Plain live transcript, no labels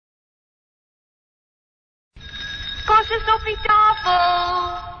Mrs. Sophie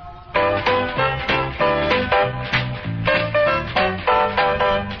Darble.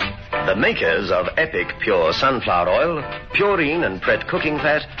 The makers of Epic Pure Sunflower Oil, Purine and Pret Cooking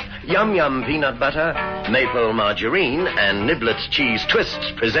Fat, Yum Yum Peanut Butter, Maple Margarine, and Niblets Cheese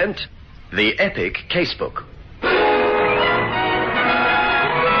Twists present the Epic Casebook.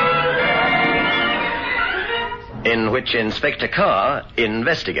 In which Inspector Carr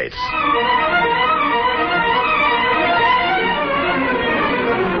investigates.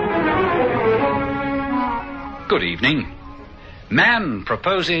 Good evening. Man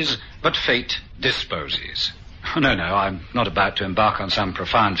proposes, but fate disposes. No, I'm not about to embark on some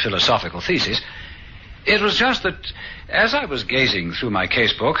profound philosophical thesis. It was just that, as I was gazing through my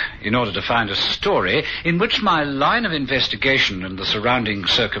casebook in order to find a story in which my line of investigation and the surrounding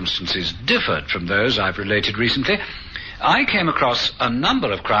circumstances differed from those I've related recently, I came across a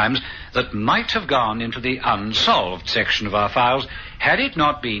number of crimes that might have gone into the unsolved section of our files had it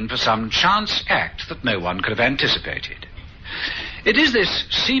not been for some chance act that no one could have anticipated. It is this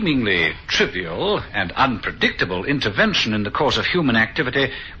seemingly trivial and unpredictable intervention in the course of human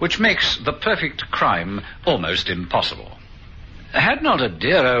activity which makes the perfect crime almost impossible. Had not a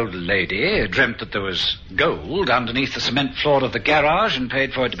dear old lady dreamt that there was gold underneath the cement floor of the garage and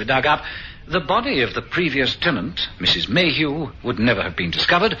paid for it to be dug up, the body of the previous tenant, Mrs. Mayhew, would never have been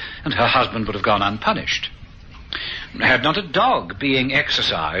discovered, and her husband would have gone unpunished. Had not a dog, being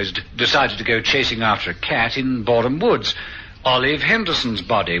exercised, decided to go chasing after a cat in Boreham Woods, Olive Henderson's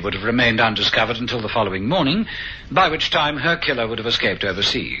body would have remained undiscovered until the following morning, by which time her killer would have escaped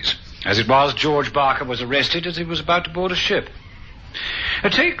overseas. As it was, George Barker was arrested as he was about to board a ship.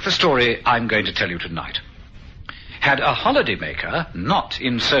 Take the story I'm going to tell you tonight. Had a holidaymaker not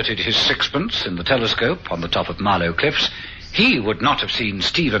inserted his sixpence in the telescope on the top of Marlow Cliffs, he would not have seen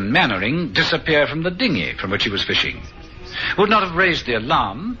Stephen Mannering disappear from the dinghy from which he was fishing, would not have raised the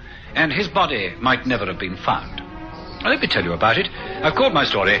alarm, and his body might never have been found. Let me tell you about it. I've called my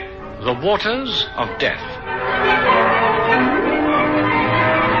story The Waters of Death.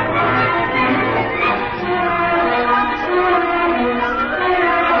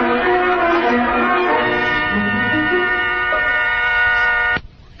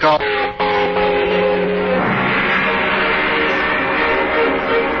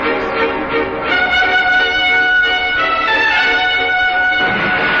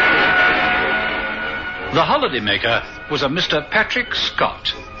 The holidaymaker was a Mr. Patrick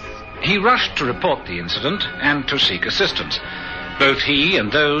Scott. He rushed to report the incident and to seek assistance. Both he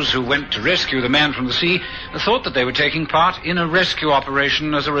and those who went to rescue the man from the sea thought that they were taking part in a rescue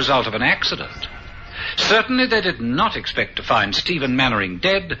operation as a result of an accident. Certainly they did not expect to find Stephen Mannering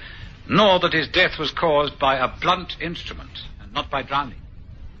dead, nor that his death was caused by a blunt instrument and not by drowning.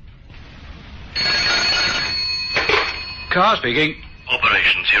 Carr speaking.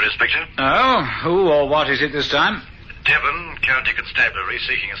 Operations here, Inspector. Oh, who or what is it this time? Devon County Constabulary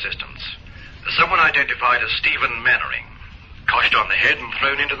seeking assistance. Someone identified as Stephen Mannering. Coshed on the head and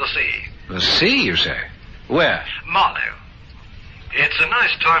thrown into the sea. The sea, you say? Where? Marlow. It's a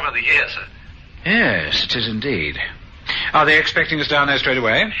nice time of the year, sir. Yes, it is indeed. Are they expecting us down there straight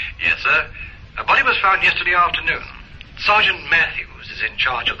away? Yes, sir. A body was found yesterday afternoon. Sergeant Matthews is in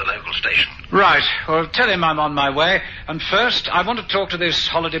charge of the local station. Right. Well, tell him I'm on my way. And first, I want to talk to this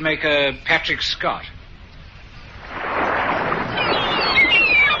holidaymaker, Patrick Scott.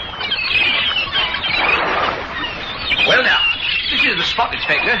 Well, now, this is the spot,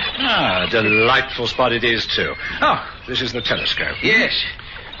 Inspector. Ah, a delightful spot it is, too. Oh, this is the telescope. Yes.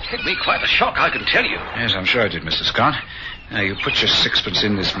 It took me quite a shock, I can tell you. Yes, I'm sure it did, Mr. Scott. Now, you put your sixpence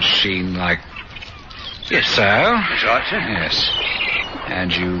in this machine like... Yes, so? That's right, sir. Yes.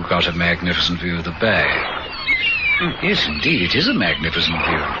 And you got a magnificent view of the bay. Yes, indeed, it is a magnificent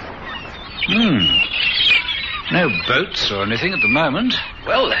view. No boats or anything at the moment.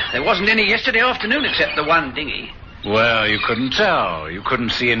 Well, there wasn't any yesterday afternoon except the one dinghy. Well, you couldn't tell. You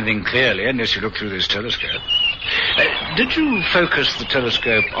couldn't see anything clearly unless you looked through this telescope. Did you focus the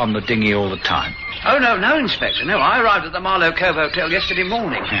telescope on the dinghy all the time? Oh, no, Inspector. No, I arrived at the Marlow Cove Hotel yesterday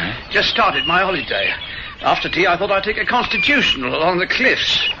morning. Yeah. Just started my holiday. After tea, I thought I'd take a constitutional along the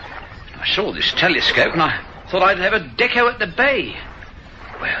cliffs. I saw this telescope, and I thought I'd have a deco at the bay.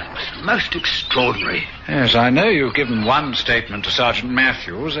 Well, it was most extraordinary. Yes, I know you've given one statement to Sergeant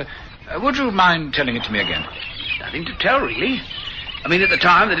Matthews. Would you mind telling it to me again? Nothing to tell, really. I mean, at the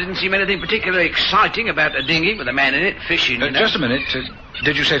time, there didn't seem anything particularly exciting about a dinghy with a man in it fishing, you know. Just a minute.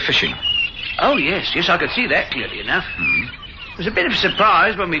 Did you say fishing? Oh, yes, I could see that clearly enough. It was a bit of a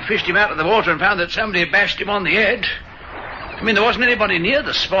surprise when we fished him out of the water and found that somebody had bashed him on the head. I mean, there wasn't anybody near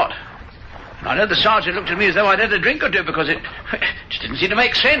the spot. I know the sergeant looked at me as though I'd had a drink or two because it just didn't seem to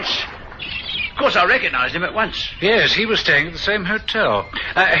make sense. Of course, I recognised him at once. Yes, he was staying at the same hotel.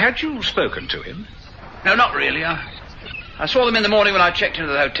 Had you spoken to him? No, not really. I saw them in the morning when I checked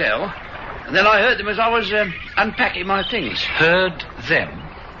into the hotel, and then I heard them as I was unpacking my things. Heard them?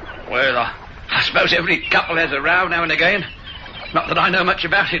 Well, I suppose every couple has a row now and again. Not that I know much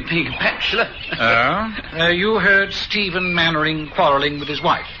about it, being a bachelor. Oh? You heard Stephen Mannering quarrelling with his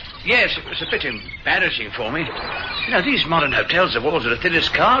wife? Yes, it was a bit embarrassing for me. You know, these modern hotels, the walls are as thin as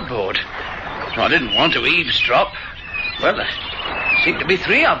cardboard. I didn't want to eavesdrop. Well, there seemed to be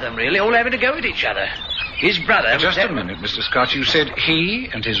three of them, really, all having to go at each other. His brother... Just a minute, Mr. Scott. You said he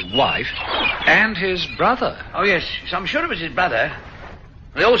and his wife and his brother. Oh, yes. I'm sure it was his brother.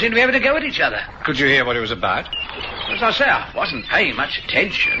 They all seemed to be having to go at each other. Could you hear what it was about? As I say, I wasn't paying much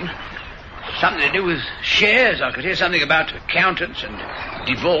attention. Something to do with shares. I could hear something about accountants and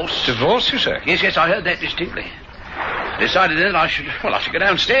divorce. Divorce, you say? Yes, I heard that distinctly. Decided then I should go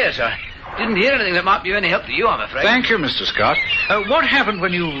downstairs. I didn't hear anything that might be of any help to you, I'm afraid. Thank you, Mr. Scott. What happened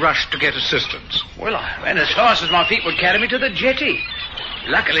when you rushed to get assistance? Well, I ran as fast as my feet would carry me to the jetty.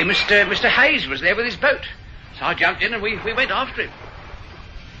 Luckily, Mr. Hayes was there with his boat. So I jumped in and we went after him.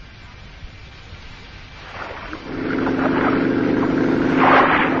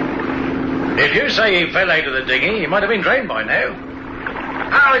 If you say he fell out of the dinghy, he might have been drowned by now.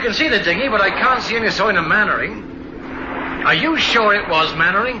 I can see the dinghy, but I can't see any sign of Mannering. Are you sure it was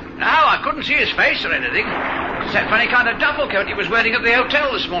Mannering? No, I couldn't see his face or anything. It's that funny kind of duffel coat he was wearing at the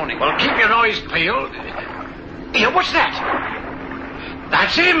hotel this morning. Well, keep your eyes peeled. Here, what's that?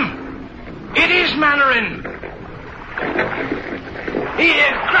 That's him. It is Mannering.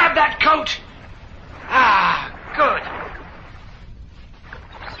 Here, grab that coat. Ah, good.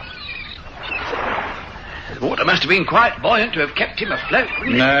 The water must have been quite buoyant to have kept him afloat,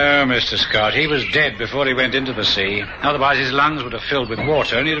 wouldn't it? No, Mr. Scott. He was dead before he went into the sea. Otherwise, his lungs would have filled with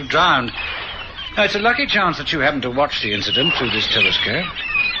water and he'd have drowned. Now, it's a lucky chance that you happened to watch the incident through this telescope.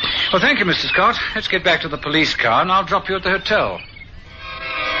 Well, thank you, Mr. Scott. Let's get back to the police car and I'll drop you at the hotel.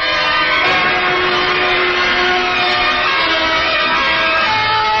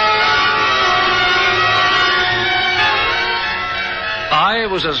 I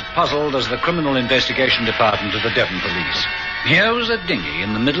was as puzzled as the Criminal Investigation Department of the Devon Police. Here was a dinghy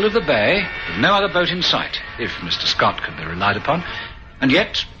in the middle of the bay, with no other boat in sight, if Mr. Scott could be relied upon. And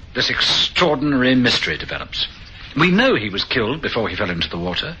yet, this extraordinary mystery develops. We know he was killed before he fell into the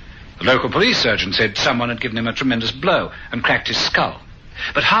water. The local police surgeon said someone had given him a tremendous blow and cracked his skull.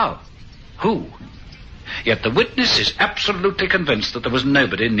 But how? Who? Yet the witness is absolutely convinced that there was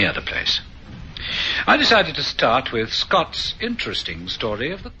nobody near the place. I decided to start with Scott's interesting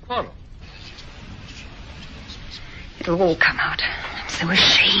story of the quarrel. It'll all come out. I'm so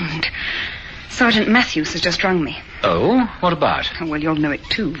ashamed. Sergeant Matthews has just rung me. Oh? What about? Oh, well, you'll know it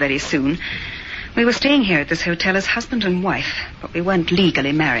too very soon. We were staying here at this hotel as husband and wife, but we weren't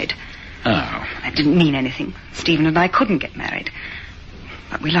legally married. Oh. That didn't mean anything. Stephen and I couldn't get married.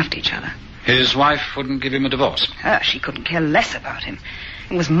 But we loved each other. His wife wouldn't give him a divorce? She couldn't care less about him.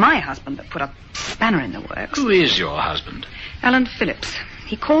 It was my husband that put a spanner in the works. Who is your husband? Alan Phillips.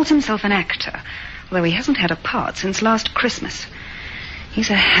 He calls himself an actor, although he hasn't had a part since last Christmas. He's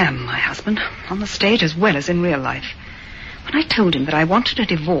a ham, my husband, on the stage as well as in real life. When I told him that I wanted a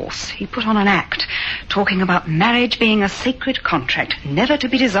divorce, he put on an act, talking about marriage being a sacred contract, never to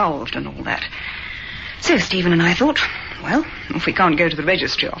be dissolved and all that. So Stephen and I thought, well, if we can't go to the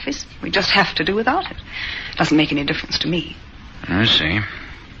registry office, we just have to do without it. Doesn't make any difference to me. I see.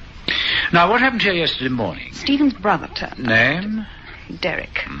 Now, what happened here yesterday morning? Stephen's brother turned up. Name?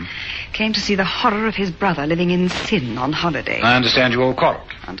 Derek. Came to see the horror of his brother living in sin on holiday. I understand you all quarreled.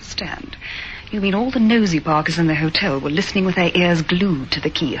 Understand? You mean all the nosy barkers in the hotel were listening with their ears glued to the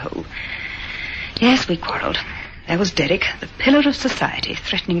keyhole? Yes, we quarreled. There was Derek, the pillar of society,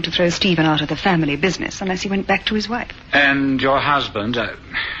 threatening to throw Stephen out of the family business unless he went back to his wife. And your husband, I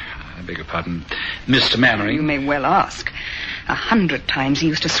beg your pardon, Mr. Mannering? You may well ask. 100 times he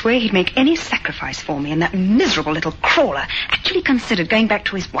used to swear he'd make any sacrifice for me, and that miserable little crawler actually considered going back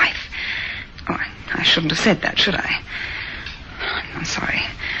to his wife. Oh, I shouldn't have said that, should I? I'm sorry.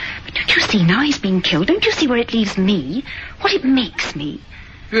 But don't you see, now he's been killed, don't you see where it leaves me? What it makes me?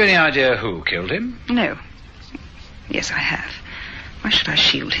 Have you any idea who killed him? No. Yes, I have. Why should I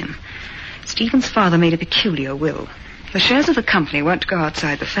shield him? Stephen's father made a peculiar will. The shares of the company weren't to go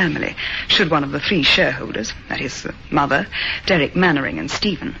outside the family, should one of the 3 shareholders, that is, the mother, Derek Mannering and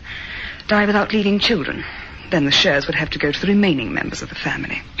Stephen, die without leaving children. Then the shares would have to go to the remaining members of the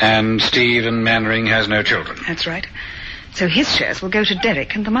family. And Stephen Mannering has no children? That's right. So his shares will go to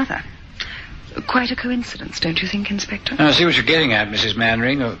Derek and the mother. Quite a coincidence, don't you think, Inspector? I see what you're getting at, Mrs.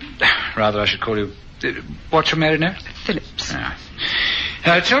 Mannering. Or rather, I should call you... What's your married name? Phillips.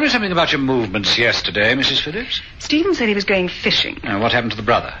 Tell me something about your movements yesterday, Mrs. Phillips. Stephen said he was going fishing. What happened to the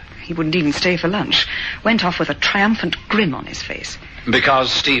brother? He wouldn't even stay for lunch. Went off with a triumphant grin on his face.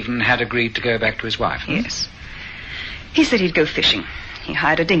 Because Stephen had agreed to go back to his wife? Yes. He said he'd go fishing. He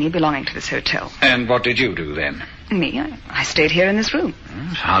hired a dinghy belonging to this hotel. And what did you do then? Me? I stayed here in this room.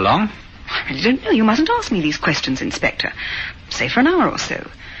 How long? I really don't know. You mustn't ask me these questions, Inspector. Say for an hour or so.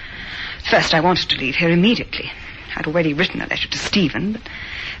 First, I wanted to leave here immediately. I'd already written a letter to Stephen, but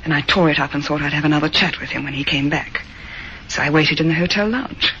then I tore it up and thought I'd have another chat with him when he came back. So I waited in the hotel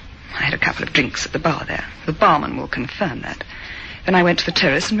lounge. I had a couple of drinks at the bar there. The barman will confirm that. Then I went to the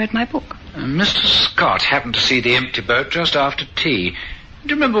terrace and read my book. Mr. Scott happened to see the empty boat just after tea. Do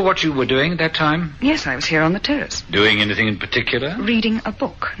you remember what you were doing at that time? Yes, I was here on the terrace. Doing anything in particular? Reading a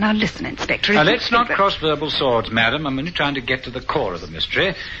book. Now listen, Inspector. Let's not cross verbal swords, madam. I'm only trying to get to the core of the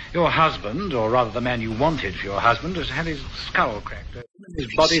mystery. Your husband, or rather the man you wanted for your husband, has had his skull cracked open and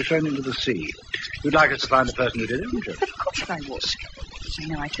his body thrown into the sea. You'd like us to find the person who did it, wouldn't you? Of course I would. I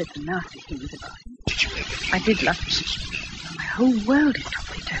know I said some nasty things about him. I did love him. My whole world is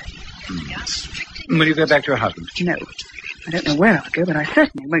topsy turvy. Will you go back to your husband? No. I don't know where I'll go, but I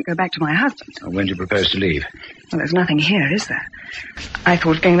certainly won't go back to my husband. When do you propose to leave? Well, there's nothing here, is there? I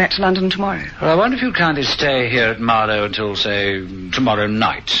thought of going back to London tomorrow. Well, I wonder if you'd kindly stay here at Marlow until, say, tomorrow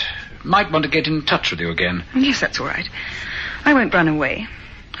night. Might want to get in touch with you again. Yes, that's all right. I won't run away.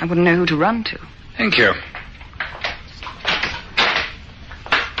 I wouldn't know who to run to. Thank you.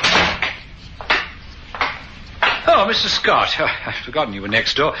 Oh, Mr. Scott. I've forgotten you were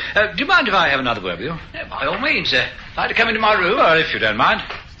next door. Do you mind if I have another word with you? Yeah, by all means, sir. Like to come into my room? Well, if you don't mind.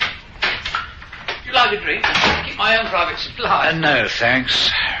 Do you like a drink? Keep my own private supply. No, thanks.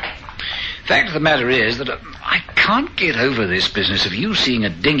 Fact of the matter is that I can't get over this business of you seeing a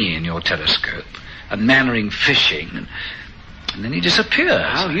dinghy in your telescope and Mannering fishing, and then he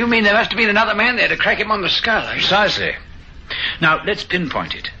disappears. Oh, you mean there must have been another man there to crack him on the skull, eh? Precisely. Now, let's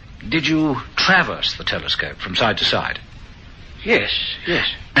pinpoint it. Did you traverse the telescope from side to side? Yes.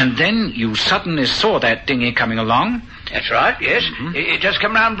 And then you suddenly saw that dinghy coming along? That's right, yes. Mm-hmm. It just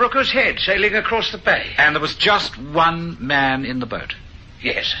come round Brooker's Head, sailing across the bay. And there was just one man in the boat?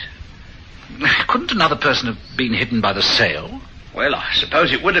 Yes. Couldn't another person have been hidden by the sail? Well, I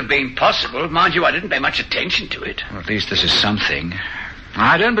suppose it would have been possible. Mind you, I didn't pay much attention to it. Well, at least this is something.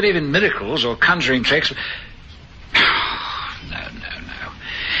 I don't believe in miracles or conjuring tricks. No.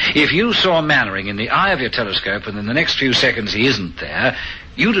 If you saw Mannering in the eye of your telescope and in the next few seconds he isn't there,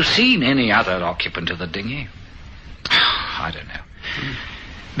 you'd have seen any other occupant of the dinghy. I don't know.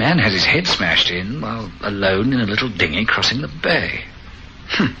 Man had his head smashed in while alone in a little dinghy crossing the bay.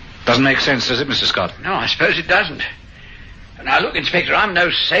 Doesn't make sense, does it, Mr. Scott? No, I suppose it doesn't. Now, look, Inspector, I'm no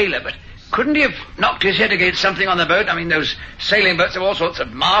sailor, but couldn't he have knocked his head against something on the boat? I mean, those sailing boats have all sorts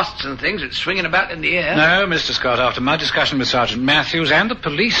of masts and things that's swinging about in the air. No, Mr. Scott, after my discussion with Sergeant Matthews and the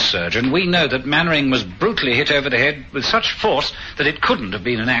police surgeon, we know that Mannering was brutally hit over the head with such force that it couldn't have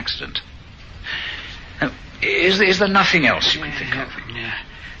been an accident. Now, is there nothing else you can think of? Yeah.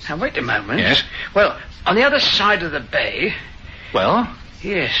 Now, wait a moment. Yes? Well, on the other side of the bay... Well?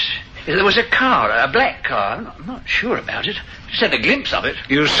 Yes. There was a car, a black car. I'm not sure about it. Just had a glimpse of it.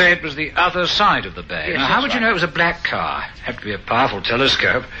 You say it was the other side of the bay. Yes, now, how that's would you right. know it was a black car? Have to be a powerful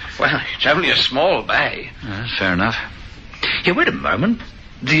telescope. Well, it's only a small bay. That's fair enough. Here, wait a moment.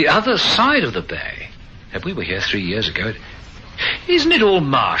 The other side of the bay. We were here 3 years ago. Isn't it all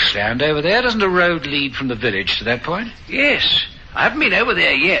marshland over there? Doesn't a road lead from the village to that point? Yes. I haven't been over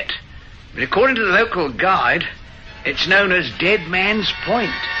there yet. But according to the local guide, it's known as Dead Man's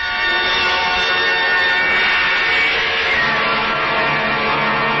Point.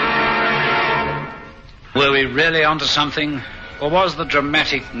 Were we really onto something? Or was the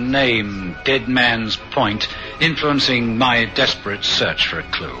dramatic name, Dead Man's Point, influencing my desperate search for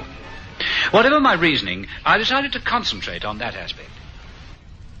a clue? Whatever my reasoning, I decided to concentrate on that aspect.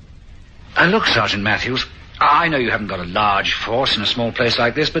 Look, Sergeant Matthews, I know you haven't got a large force in a small place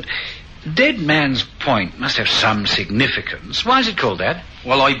like this, but Dead Man's Point must have some significance. Why is it called that?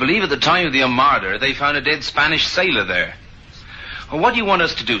 Well, I believe at the time of the Armada, they found a dead Spanish sailor there. Well, what do you want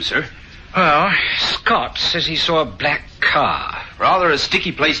us to do, sir? Well, Scott says he saw a black car. Rather a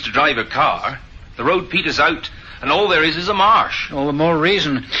sticky place to drive a car. The road peters out, and all there is a marsh. All the more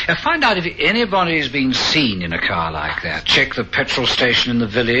reason. Find out if anybody's been seen in a car like that. Check the petrol station in the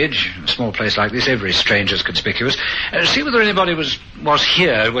village. In a small place like this, every stranger's conspicuous. See whether anybody was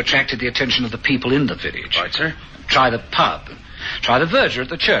here who attracted the attention of the people in the village. Right, sir. Try the pub. Try the verger at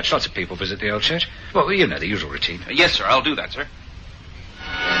the church. Lots of people visit the old church. Well, you know, the usual routine. Yes, sir. I'll do that, sir.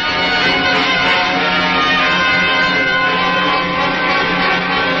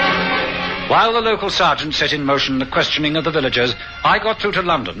 While the local sergeant set in motion the questioning of the villagers, I got through to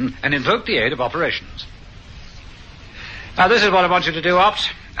London and invoked the aid of operations. Now, this is what I want you to do, Ops.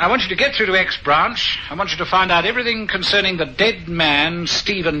 I want you to get through to X branch. I want you to find out everything concerning the dead man,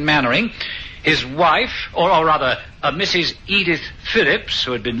 Stephen Mannering, his wife, or rather, Mrs. Edith Phillips,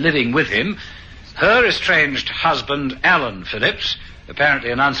 who had been living with him, her estranged husband, Alan Phillips,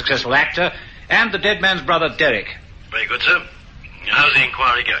 apparently an unsuccessful actor, and the dead man's brother, Derek. Very good, sir. How's the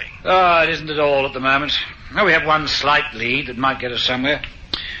inquiry going? Oh, it isn't at all at the moment. Well, we have one slight lead that might get us somewhere.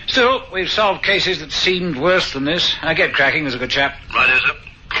 Still, we've solved cases that seemed worse than this. Get cracking, there's a good chap. Righto, sir.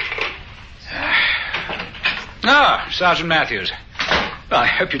 Sergeant Matthews. Well, I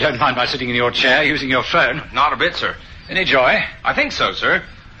hope you don't mind my sitting in your chair using your phone. Not a bit, sir. Any joy? I think so, sir.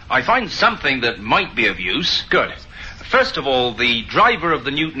 I find something that might be of use. Good. First of all, the driver of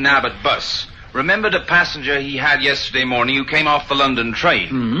the Newton Abbot bus remembered a passenger he had yesterday morning who came off the London train.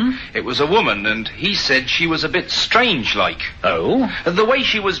 Mm-hmm. It was a woman, and he said she was a bit strange-like. Oh? The way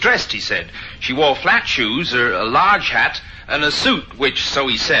she was dressed, he said. She wore flat shoes, a large hat, and a suit, which, so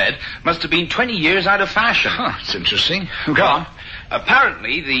he said, must have been 20 years out of fashion. Huh, that's interesting. Go on.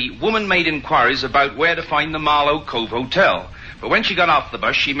 Apparently, the woman made inquiries about where to find the Marlow Cove Hotel. But when she got off the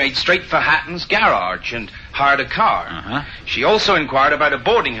bus, she made straight for Hatton's garage and hired a car. Uh-huh. She also inquired about a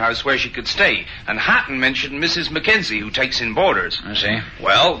boarding house where she could stay, and Hatton mentioned Mrs. Mackenzie, who takes in boarders. I see.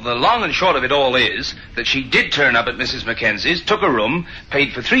 Well, the long and short of it all is that she did turn up at Mrs. Mackenzie's, took a room,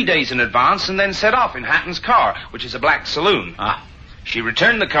 paid for 3 days in advance, and then set off in Hatton's car, which is a black saloon. Ah. She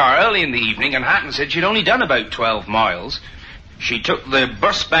returned the car early in the evening, and Hatton said she'd only done about 12 miles. She took the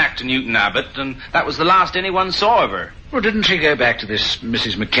bus back to Newton Abbot, and that was the last anyone saw of her. Well, didn't she go back to this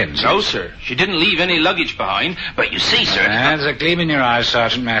Mrs. Mackenzie? No, sir. She didn't leave any luggage behind. But you see, sir... There's a gleam in your eyes,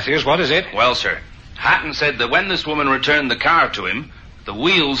 Sergeant Matthews. What is it? Well, sir, Hatton said that when this woman returned the car to him, the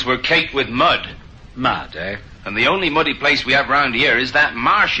wheels were caked with mud. Mud, eh? And the only muddy place we have round here is that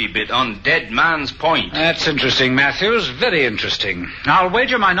marshy bit on Dead Man's Point. That's interesting, Matthews. Very interesting. I'll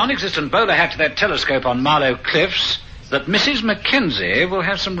wager my non-existent bowler hat to that telescope on Marlow Cliffs that Mrs. Mackenzie will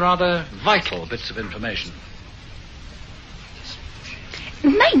have some rather vital bits of information.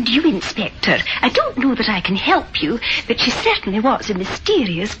 Mind you, Inspector, I don't know that I can help you, but she certainly was a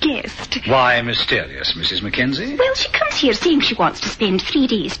mysterious guest. Why mysterious, Mrs. Mackenzie? Well, she comes here saying she wants to spend 3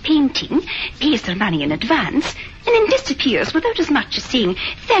 days painting, pays her money in advance, and then disappears without as much as saying,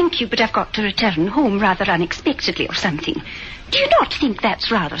 "Thank you, but I've got to return home rather unexpectedly," or something. Do you not think that's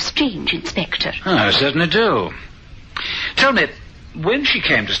rather strange, Inspector? I certainly do. Tell me, when she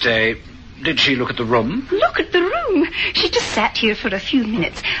came to stay, did she look at the room? Look at the room. She just sat here for a few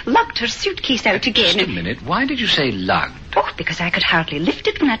minutes, lugged her suitcase out again. Just a minute. Why did you say lugged? Oh, because I could hardly lift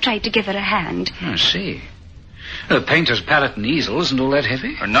it when I tried to give her a hand. I see. The painter's palette and easel isn't all that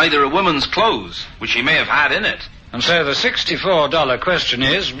heavy. Or neither a woman's clothes, which she may have had in it. And so the $64 question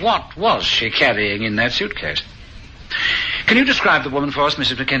is, what was she carrying in that suitcase? Can you describe the woman for us,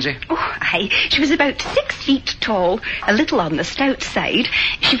 Mrs. Mackenzie? Oh, aye. She was about 6 feet tall, a little on the stout side.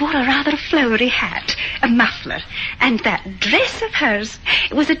 She wore a rather flowery hat, a muffler, and that dress of hers.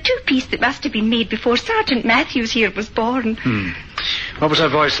 It was a two-piece that must have been made before Sergeant Matthews here was born. What was her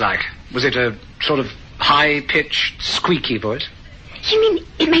voice like? Was it a sort of high-pitched, squeaky voice? You mean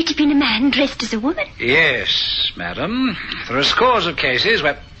it might have been a man dressed as a woman? Yes, madam. There are scores of cases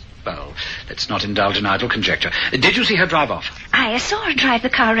where... Well, let's not indulge in idle conjecture. Did you see her drive off? Aye, I saw her drive the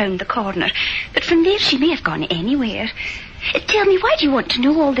car round the corner. But from there she may have gone anywhere. Tell me, why do you want to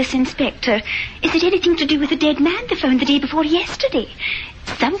know all this, Inspector? Is it anything to do with the dead man they found the day before yesterday?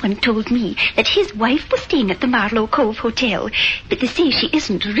 Someone told me that his wife was staying at the Marlow Cove Hotel, but they say she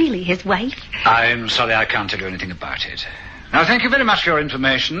isn't really his wife. I'm sorry I can't tell you anything about it. Now, thank you very much for your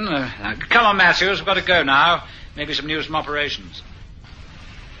information. Come on, Matthews, we've got to go now. Maybe some news from operations.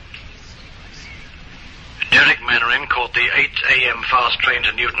 Derek Mannering caught the 8 a.m. fast train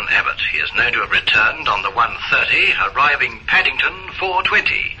to Newton Abbot. He is known to have returned on the 1:30, arriving Paddington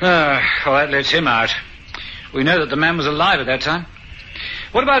 4:20. All right, let's him out. We know that the man was alive at that time.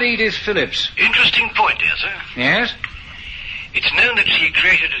 What about Edith Phillips? Interesting point, dear sir. Yes? It's known that she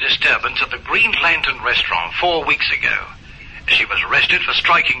created a disturbance at the Green Lantern restaurant 4 weeks ago. She was arrested for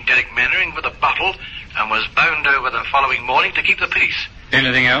striking Derek Mannering with a bottle and was bound over the following morning to keep the peace.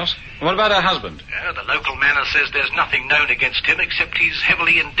 Anything else? What about her husband? The local manor says there's nothing known against him except he's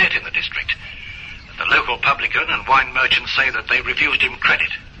heavily in debt in the district. The local publican and wine merchants say that they refused him credit.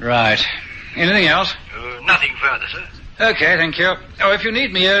 Right. Anything else? Nothing further, sir. Okay, thank you. Oh, if you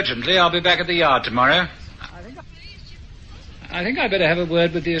need me urgently, I'll be back at the yard tomorrow. I think I'd better have a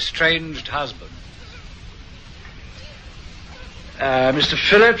word with the estranged husband. Mr.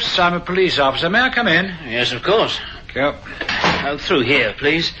 Phillips, I'm a police officer. May I come in? Yes, of course. Thank you. Oh, through here,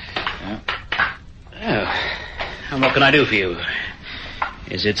 please. Yeah. Oh. And what can I do for you?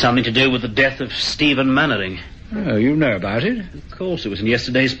 Is it something to do with the death of Stephen Mannering? Oh, you know about it? Of course, it was in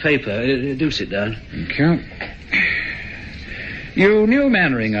yesterday's paper. Do sit down. Thank you. You knew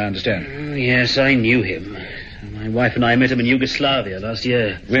Mannering, I understand. Oh, yes, I knew him. My wife and I met him in Yugoslavia last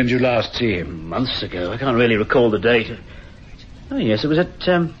year. When did you last see him? Months ago. I can't really recall the date. Oh, yes, it was at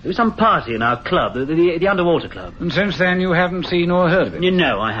some party in our club, the Underwater Club. And since then you haven't seen or heard of him?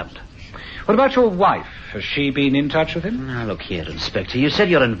 No, I haven't. What about your wife? Has she been in touch with him? Now, look here, Inspector. You said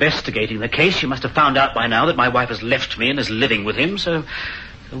you're investigating the case. You must have found out by now that my wife has left me and is living with him, so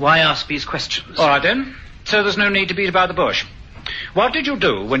why ask these questions? All right, then. So there's no need to beat about the bush. What did you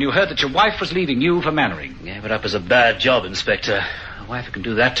do when you heard that your wife was leaving you for Mannering? Gave it up as a bad job, Inspector. A wife who can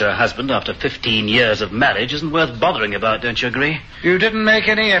do that to her husband after 15 years of marriage isn't worth bothering about, don't you agree? You didn't make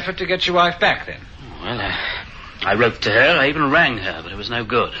any effort to get your wife back, then? Well, I wrote to her. I even rang her, but it was no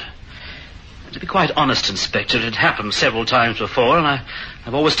good. To be quite honest, Inspector, it had happened several times before, and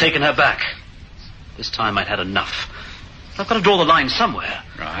I've always taken her back. This time I'd had enough. I've got to draw the line somewhere.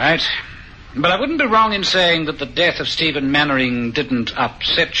 Right. But I wouldn't be wrong in saying that the death of Stephen Mannering didn't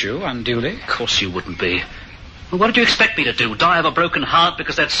upset you unduly. Of course you wouldn't be. Well, what did you expect me to do? Die of a broken heart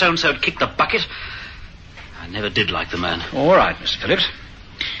because that so-and-so had kicked the bucket? I never did like the man. All right, Mr. Phillips.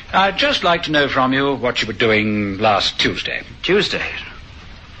 I'd just like to know from you what you were doing last Tuesday. Tuesday?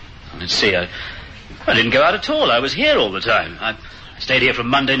 Let's see, I didn't go out at all. I was here all the time. I stayed here from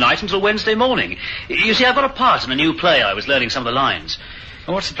Monday night until Wednesday morning. You see, I've got a part in a new play. I was learning some of the lines.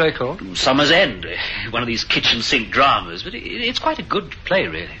 And what's the play called? Summer's End. One of these kitchen sink dramas. But it's quite a good play,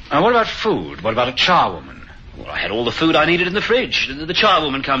 really. And what about food? What about a charwoman? Well, I had all the food I needed in the fridge. The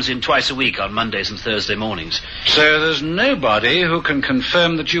charwoman comes in twice a week on Mondays and Thursday mornings. So there's nobody who can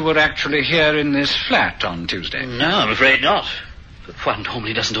confirm that you were actually here in this flat on Tuesday? No, I'm afraid not. But one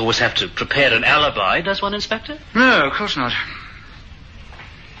normally doesn't always have to prepare an alibi, does one, Inspector? No, of course not.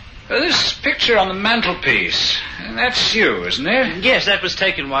 This picture on the mantelpiece, that's you, isn't it? Yes, that was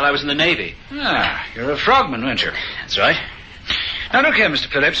taken while I was in the Navy. Ah, you're a frogman, weren't you? That's right. Now, look here, Mr.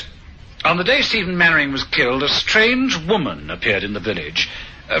 Phillips. On the day Stephen Mannering was killed, a strange woman appeared in the village.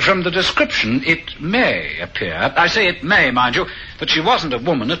 From the description, it may appear, I say it may, mind you, that she wasn't a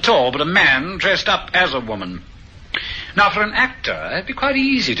woman at all, but a man dressed up as a woman. Now, for an actor, it'd be quite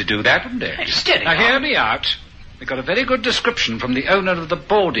easy to do that, wouldn't it? Steady. Now, hear me out. We got a very good description from the owner of the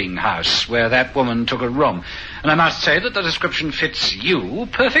boarding house where that woman took a room. And I must say that the description fits you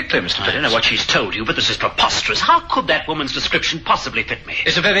perfectly, Mr. Phillips. I don't know what she's told you, but this is preposterous. How could that woman's description possibly fit me?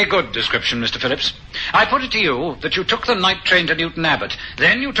 It's a very good description, Mr. Phillips. I put it to you that you took the night train to Newton Abbot.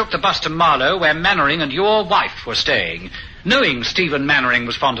 Then you took the bus to Marlow, where Mannering and your wife were staying. Knowing Stephen Mannering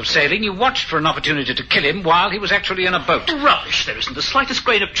was fond of sailing, you watched for an opportunity to kill him while he was actually in a boat. Rubbish. There isn't the slightest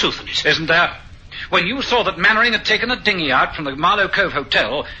grain of truth in it. Isn't there? When you saw that Mannering had taken a dinghy out from the Marlow Cove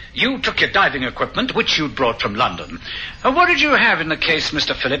Hotel, you took your diving equipment, which you'd brought from London. What did you have in the case,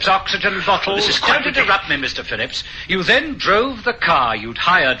 Mr. Phillips? Oxygen bottles? This is quite Don't interrupt me, Mr. Phillips. You then drove the car you'd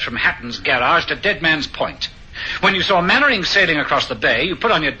hired from Hatton's garage to Dead Man's Point. When you saw Mannering sailing across the bay, you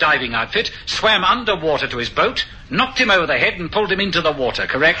put on your diving outfit, swam underwater to his boat, knocked him over the head and pulled him into the water,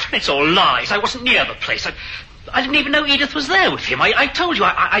 correct? It's all lies. I wasn't near the place. I didn't even know Edith was there with him. I told you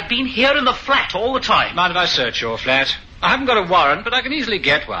I'd been here in the flat all the time. Mind if I search your flat? I haven't got a warrant, but I can easily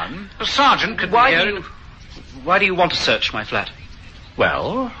get one. A sergeant could be here. Why do you want to search my flat?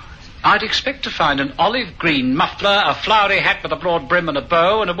 Well, I'd expect to find an olive green muffler, a flowery hat with a broad brim and a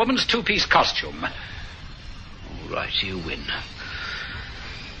bow, and a woman's two-piece costume. All right, you win.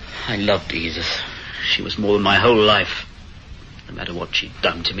 I loved Edith. She was more than my whole life. No matter what she'd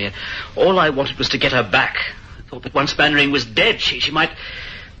done to me, all I wanted was to get her back. I thought that once Mannering was dead, she might...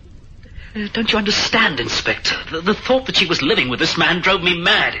 Don't you understand, Inspector? The thought that she was living with this man drove me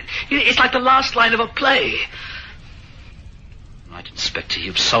mad. It's like the last line of a play. Right, Inspector,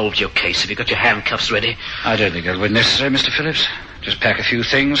 you've solved your case. Have you got your handcuffs ready? I don't think it'll be necessary, Mr. Phillips. Just pack a few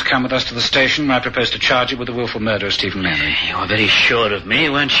things, come with us to the station, where I propose to charge you with the willful murder of Stephen Mannering. You were very sure of me,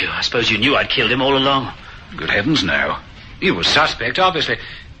 weren't you? I suppose you knew I'd killed him all along. Good heavens, no. You were suspect, obviously,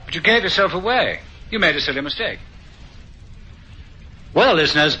 but you gave yourself away. You made a silly mistake. Well,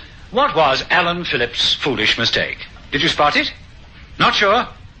 listeners, what was Alan Phillips' foolish mistake? Did you spot it? Not sure?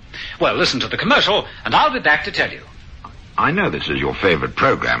 Well, listen to the commercial, and I'll be back to tell you. I know this is your favorite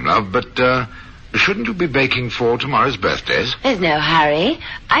program, love, but Shouldn't you be baking for tomorrow's birthdays? There's no hurry.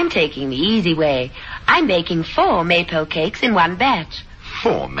 I'm taking the easy way. I'm baking 4 maypole cakes in one batch.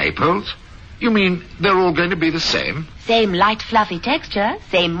 4 maypoles? You mean they're all going to be the same? Same light, fluffy texture,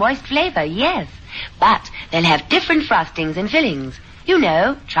 same moist flavor, yes. But they'll have different frostings and fillings. You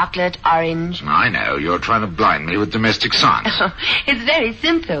know, chocolate, orange. I know. You're trying to blind me with domestic science. It's very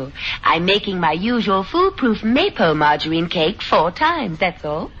simple. I'm making my usual foolproof maypole margarine cake 4 times, that's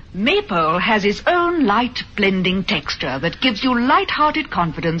all. Maypole has its own light blending texture that gives you light-hearted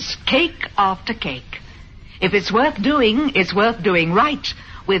confidence cake after cake. If it's worth doing right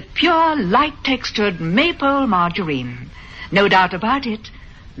with pure, light-textured Maypole margarine. No doubt about it,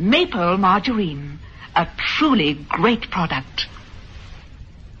 Maypole margarine, a truly great product.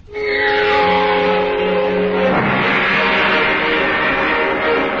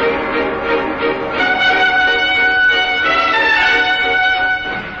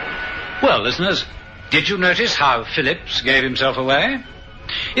 Well, listeners, did you notice how Phillips gave himself away?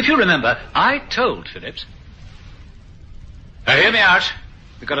 If you remember, I told Phillips... Now, hear me out.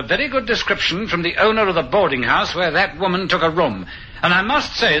 We got a very good description from the owner of the boarding house where that woman took a room. And I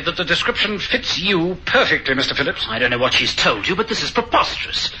must say that the description fits you perfectly, Mr. Phillips. I don't know what she's told you, but this is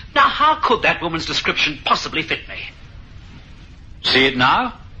preposterous. Now, how could that woman's description possibly fit me? See it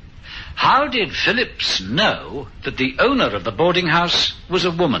now? How did Phillips know that the owner of the boarding house was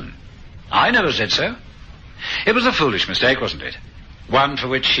a woman? I never said so. It was a foolish mistake, wasn't it? One for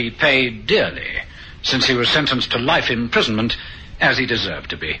which he paid dearly, since he was sentenced to life imprisonment, as he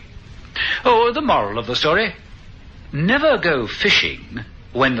deserved to be. Oh, the moral of the story: never go fishing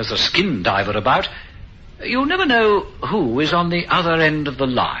when there's a skin diver about. You'll never know who is on the other end of the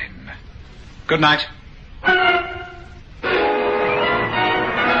line. Good night.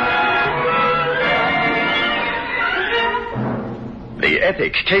 The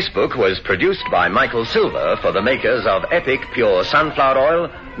Epic Casebook was produced by Michael Silver for the makers of Epic Pure Sunflower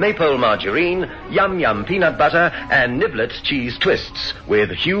Oil, Maypole Margarine, Yum Yum Peanut Butter, and Niblet's Cheese Twists, with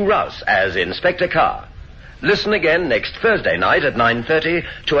Hugh Rouse as Inspector Carr. Listen again next Thursday night at 9:30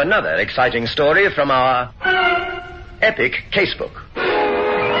 to another exciting story from our Epic Casebook.